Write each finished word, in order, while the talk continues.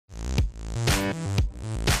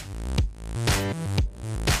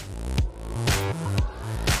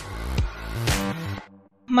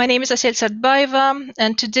My name is Asel Sadbaeva,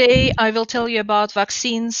 and today I will tell you about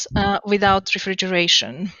vaccines without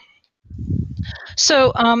refrigeration.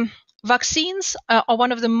 So, vaccines are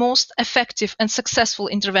one of the most effective and successful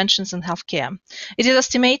interventions in healthcare. It is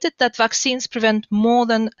estimated that vaccines prevent more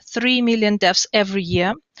than 3 million deaths every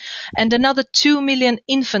year, and another 2 million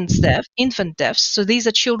infant deaths, so these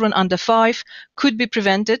are children under 5, could be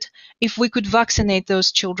prevented if we could vaccinate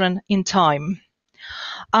those children in time.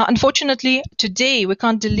 Unfortunately, today we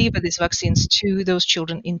can't deliver these vaccines to those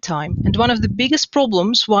children in time. And one of the biggest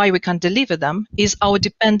problems why we can't deliver them is our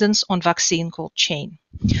dependence on vaccine cold chain.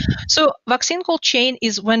 So vaccine cold chain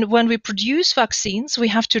is when we produce vaccines, we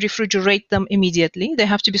have to refrigerate them immediately. They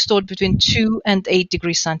have to be stored between 2 and 8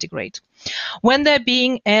 degrees centigrade. When they're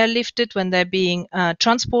being airlifted, when they're being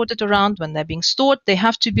transported around, when they're being stored, they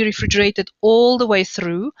have to be refrigerated all the way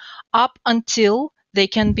through up until they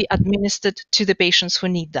can be administered to the patients who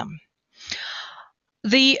need them.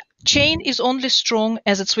 The chain is only strong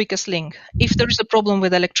as its weakest link. If there is a problem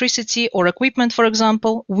with electricity or equipment, for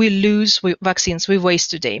example, we lose vaccines, we waste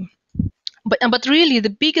today. But really, the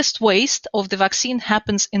biggest waste of the vaccine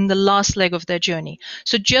happens in the last leg of their journey,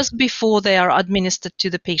 so just before they are administered to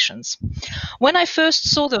the patients. When I first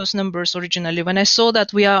saw those numbers originally, when I saw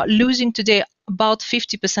that we are losing today about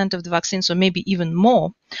 50% of the vaccines, or maybe even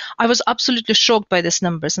more, I was absolutely shocked by these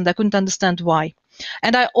numbers, and I couldn't understand why.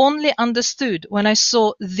 And I only understood when I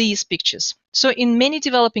saw these pictures. So in many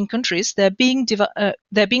developing countries, they're being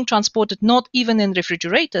transported not even in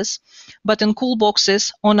refrigerators, but in cool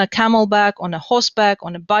boxes, on a camelback, on a horseback,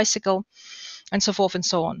 on a bicycle, and so forth and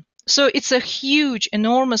so on. So it's a huge,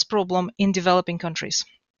 enormous problem in developing countries.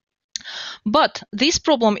 But this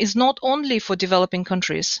problem is not only for developing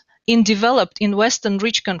countries. In Western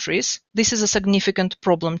rich countries, this is a significant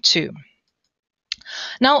problem too.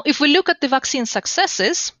 Now, if we look at the vaccine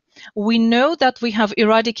successes, we know that we have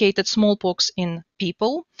eradicated smallpox in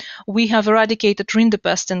people, we have eradicated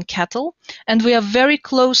rinderpest in cattle, and we are very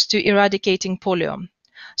close to eradicating polio.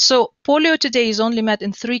 So polio today is only met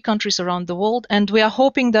in 3 countries around the world, and we are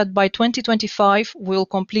hoping that by 2025 we'll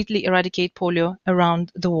completely eradicate polio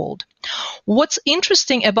around the world. What's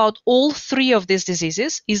interesting about all 3 of these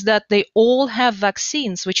diseases is that they all have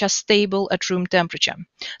vaccines which are stable at room temperature.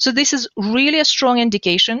 So this is really a strong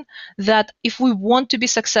indication that if we want to be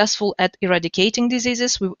successful at eradicating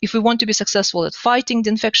diseases, if we want to be successful at fighting the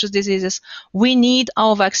infectious diseases, we need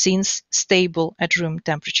our vaccines stable at room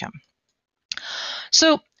temperature.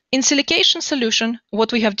 So in silication solution,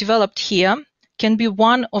 what we have developed here can be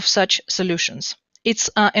one of such solutions. It's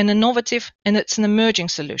an innovative and it's an emerging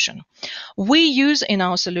solution. We use in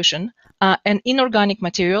our solution an inorganic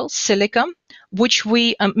material, silica, which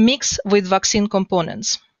we mix with vaccine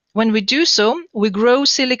components. When we do so, we grow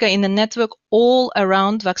silica in a network all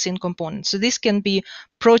around vaccine components. So this can be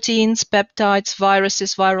proteins, peptides,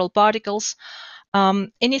 viruses, viral particles,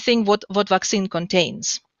 anything what vaccine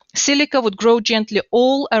contains. Silica would grow gently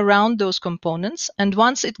all around those components, and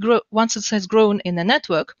once it has grown in a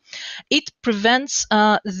network, it prevents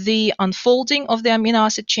the unfolding of the amino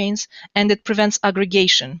acid chains, and it prevents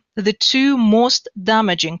aggregation, the 2 most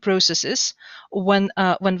damaging processes when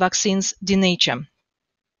vaccines denature.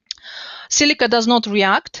 Silica does not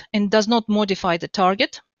react and does not modify the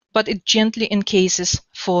target, but it gently encases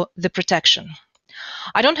for the protection.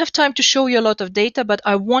 I don't have time to show you a lot of data, but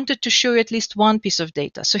I wanted to show you at least one piece of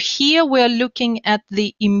data. So here we are looking at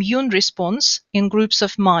the immune response in groups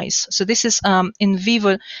of mice. So this is in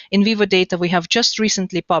vivo data we have just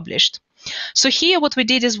recently published. So here what we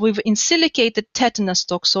did is we've insilicated tetanus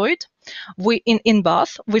toxoid in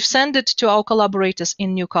Bath. We've sent it to our collaborators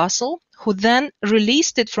in Newcastle, who then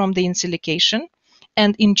released it from the insilication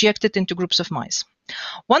and injected into groups of mice.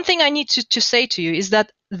 One thing I need to say to you is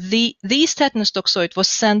that these tetanus toxoid was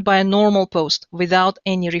sent by a normal post without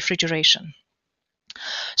any refrigeration.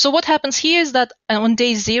 So what happens here is that on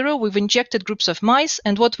day 0, we've injected groups of mice,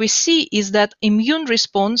 and what we see is that immune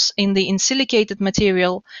response in the insilicated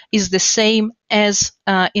material is the same as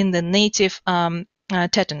in the native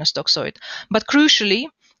tetanus toxoid. But crucially,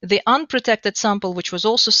 the unprotected sample, which was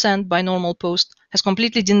also sent by normal post, has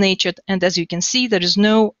completely denatured, and as you can see, there is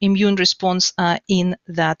no immune response in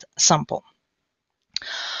that sample.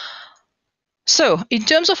 So, in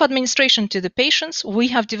terms of administration to the patients, we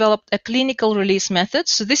have developed a clinical release method.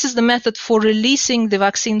 So this is the method for releasing the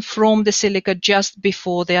vaccine from the silica just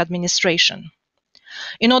before the administration.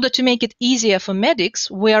 In order to make it easier for medics,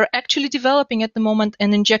 we are actually developing at the moment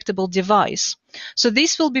an injectable device. So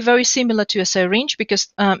this will be very similar to a syringe because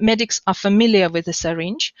medics are familiar with the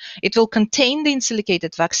syringe. It will contain the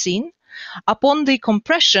insilicated vaccine. Upon the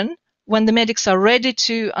compression, when the medics are ready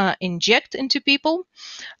to inject into people,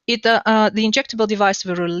 the injectable device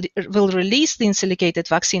will release the insilicated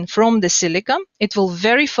vaccine from the silica. It will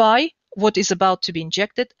verify what is about to be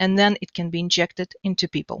injected, and then it can be injected into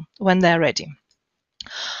people when they're ready.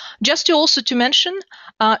 Just to mention,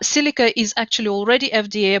 silica is actually already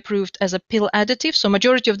FDA approved as a pill additive. So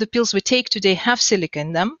majority of the pills we take today have silica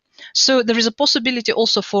in them. So there is a possibility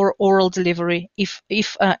also for oral delivery if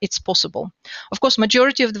it's possible. Of course,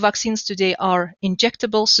 majority of the vaccines today are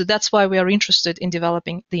injectable, so that's why we are interested in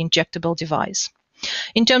developing the injectable device.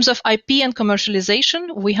 In terms of IP and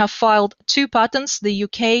commercialization, we have filed 2 patents, the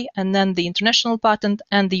UK and then the international patent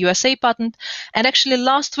and the USA patent. And actually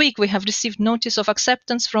last week we have received notice of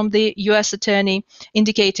acceptance from the US attorney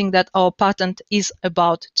indicating that our patent is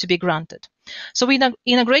about to be granted. So we're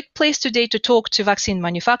in a great place today to talk to vaccine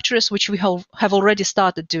manufacturers, which we have already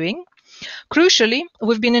started doing. Crucially,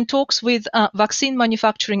 we've been in talks with Vaccine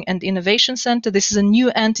Manufacturing and Innovation Centre. This is a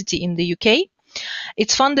new entity in the UK.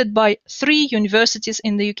 It's funded by 3 universities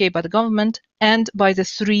in the UK, by the government, and by the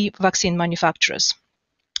 3 vaccine manufacturers.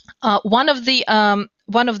 One of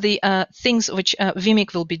the things which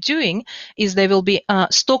VMIC will be doing is they will be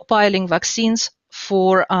stockpiling vaccines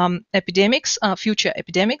for epidemics, future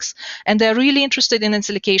epidemics, and they're really interested in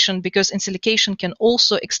insilication because insilication can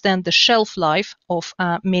also extend the shelf life of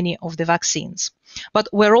many of the vaccines. But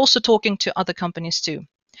we're also talking to other companies too.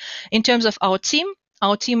 In terms of our team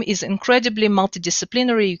is incredibly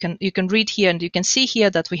multidisciplinary. You can read here and you can see here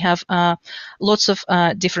that we have lots of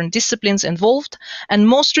different disciplines involved. And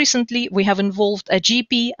most recently, we have involved a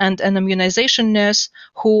GP and an immunization nurse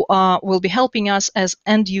who will be helping us as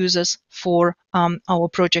end users for our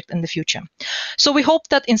project in the future. So we hope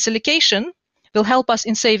that insilication will help us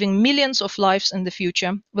in saving millions of lives in the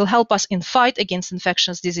future, will help us in fight against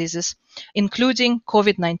infectious diseases, including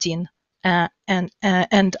COVID-19.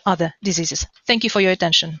 And other diseases. Thank you for your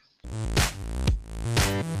attention.